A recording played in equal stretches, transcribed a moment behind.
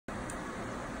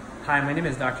Hi, my name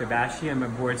is Dr. Bashey. I'm a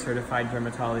board-certified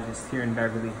dermatologist here in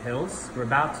Beverly Hills. We're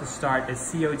about to start a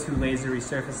CO2 laser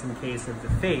resurfacing case of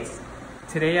the face.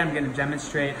 Today I'm going to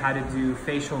demonstrate how to do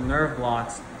facial nerve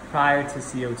blocks prior to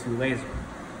CO2 laser.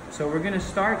 So we're going to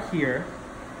start here,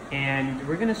 and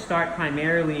we're going to start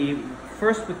primarily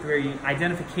first with the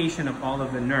identification of all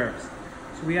of the nerves.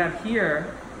 So we have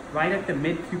here, right at the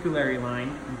mid-pupillary line,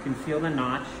 you can feel the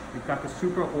notch. We've got the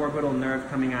supraorbital nerve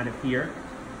coming out of here.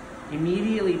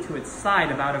 Immediately to its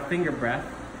side, about a finger breadth,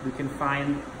 we can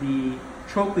find the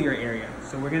trochlear area.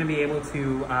 So we're going to be able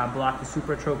to block the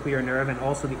supratrochlear nerve and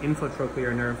also the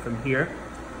infotrochlear nerve from here.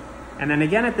 And then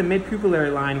again at the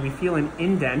mid-pupillary line, we feel an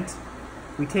indent.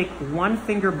 We take one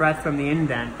finger breadth from the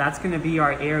indent. That's going to be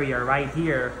our area right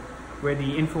here where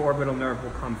the infraorbital nerve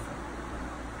will come from.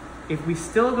 If we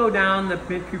still go down the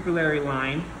mid-pupillary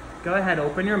line, go ahead,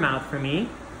 open your mouth for me.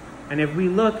 And if we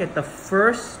look at the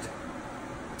first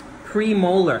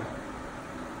premolar,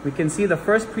 we can see the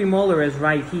first premolar is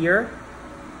right here.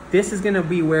 This is going to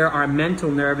be where our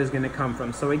mental nerve is going to come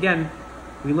from. So again,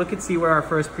 we look and see where our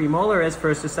first premolar is,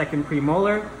 first or second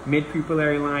premolar,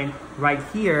 mid-pupillary line. Right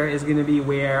here is going to be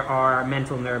where our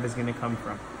mental nerve is going to come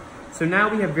from. So now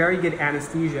we have very good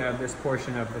anesthesia of this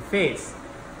portion of the face.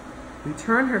 We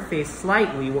turn her face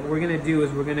slightly. What we're going to do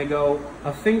is we're going to go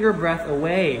a finger breadth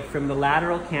away from the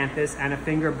lateral canthus and a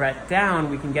finger breadth down.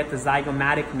 We can get the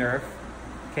zygomatic nerve.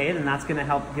 Okay, then that's going to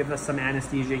help give us some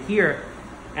anesthesia here.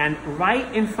 And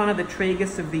right in front of the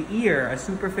tragus of the ear, a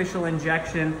superficial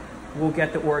injection will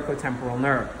get the auriculotemporal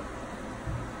nerve.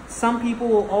 Some people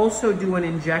will also do an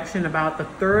injection about the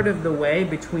third of the way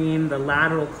between the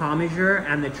lateral commissure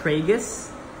and the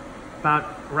tragus,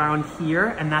 about around here,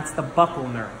 and that's the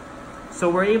buccal nerve. So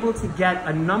we're able to get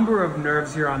a number of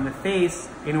nerves here on the face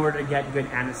in order to get good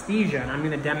anesthesia, and I'm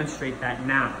going to demonstrate that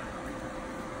now.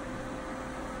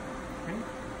 Okay.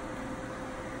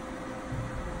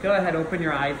 Go ahead, open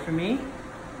your eye for me.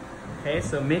 Okay,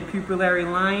 so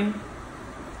mid-pupillary line.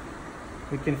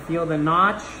 We can feel the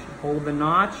notch, hold the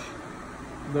notch,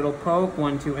 little poke,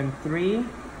 1, 2, and 3.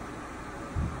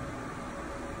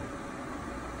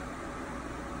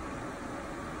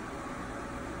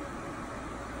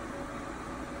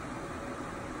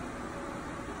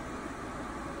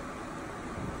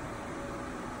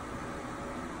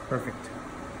 Perfect.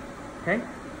 Okay,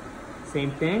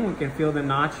 same thing, we can feel the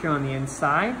notch here on the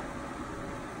inside.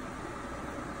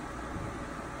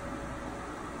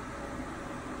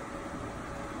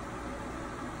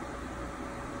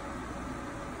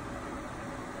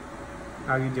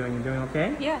 How are you doing? You doing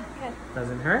okay? Yeah, good.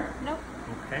 Doesn't hurt? Nope.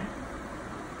 Okay.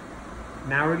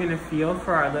 Now we're going to feel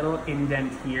for our little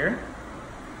indent here.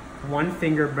 One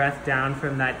finger breadth down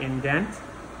from that indent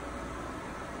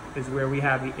is where we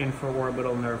have the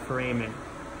infraorbital nerve foramen.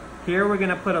 Here we're going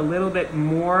to put a little bit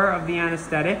more of the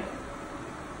anesthetic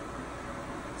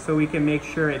so we can make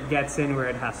sure it gets in where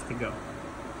it has to go.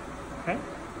 Okay?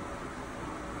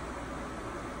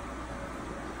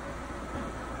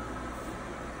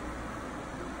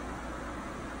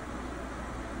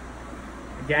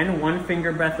 Again, one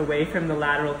finger breadth away from the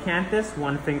lateral canthus,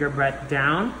 one finger breadth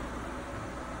down.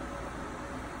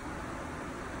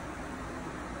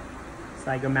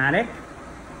 Zygomatic.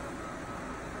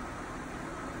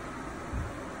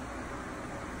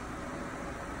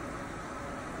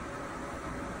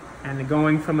 And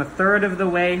going from a third of the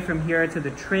way from here to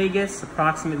the tragus,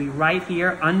 approximately right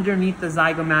here underneath the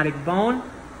zygomatic bone,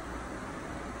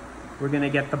 we're going to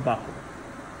get the buccal.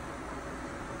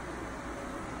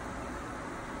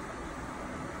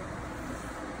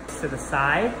 To the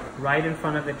side, right in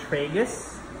front of the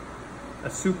tragus, a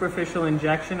superficial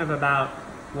injection of about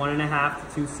 1.5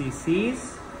 to 2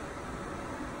 cc's.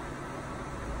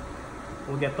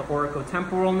 We'll get the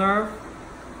auriculotemporal nerve.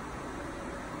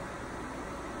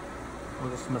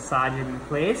 We'll just massage it in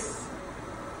place.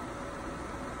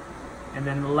 And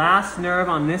then the last nerve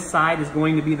on this side is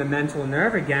going to be the mental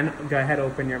nerve. Again, go ahead,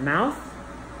 open your mouth.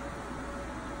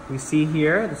 We see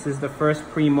here, this is the first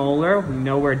premolar. We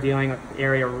know we're dealing with the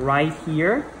area right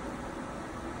here.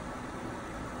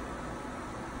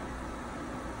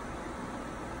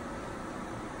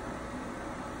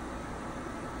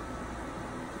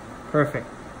 Perfect.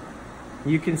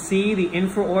 You can see the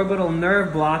infraorbital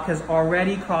nerve block has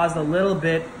already caused a little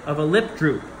bit of a lip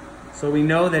droop. So we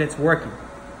know that it's working.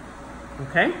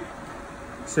 Okay?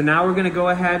 So now we're going to go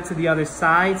ahead to the other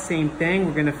side. Same thing.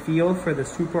 We're going to feel for the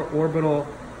supraorbital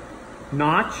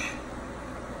notch.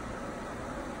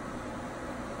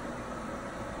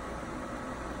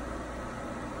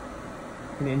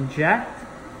 And inject.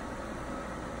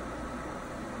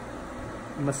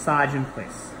 Massage in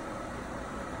place.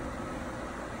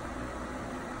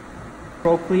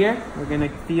 Proclear, we're going to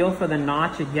feel for the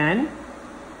notch again.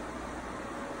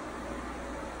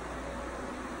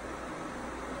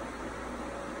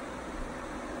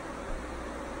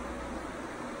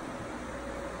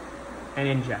 And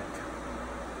inject.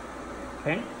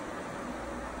 Okay.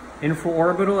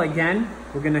 Infraorbital again,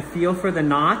 we're going to feel for the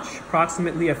notch,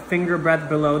 approximately a finger breadth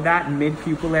below that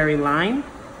mid-pupillary line.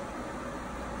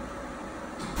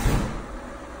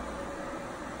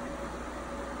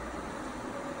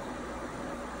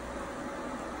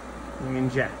 And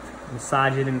inject.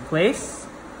 Massage it in place.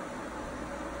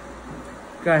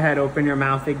 Go ahead, open your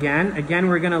mouth again. Again,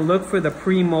 we're going to look for the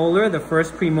premolar. The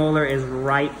first premolar is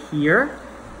right here.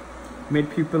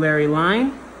 Mid-pupillary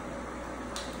line.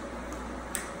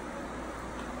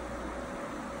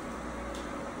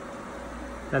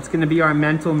 That's going to be our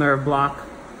mental nerve block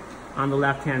on the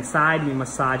left-hand side. We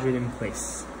massage it in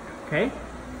place. Okay?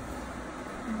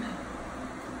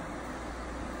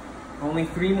 Only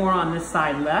 3 more on this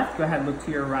side left. Go ahead, look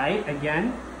to your right.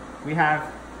 Again, we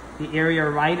have the area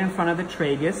right in front of the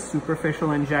tragus.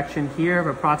 Superficial injection here of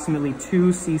approximately 2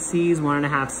 cc's, 1.5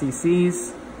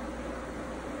 cc's.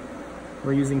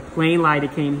 We're using plain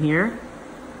lidocaine here.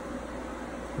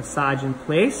 Massage in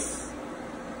place.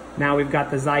 Now we've got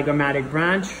the zygomatic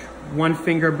branch. 1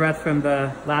 finger breadth from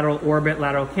the lateral orbit,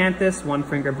 lateral canthus. 1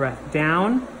 finger breadth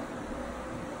down.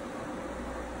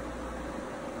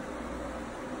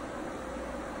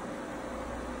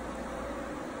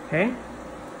 Okay.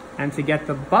 And to get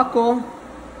the buccal,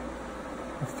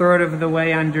 1/3 of the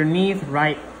way underneath,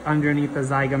 right underneath the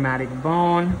zygomatic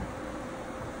bone.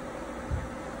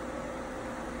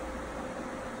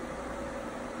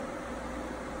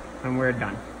 And we're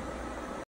done.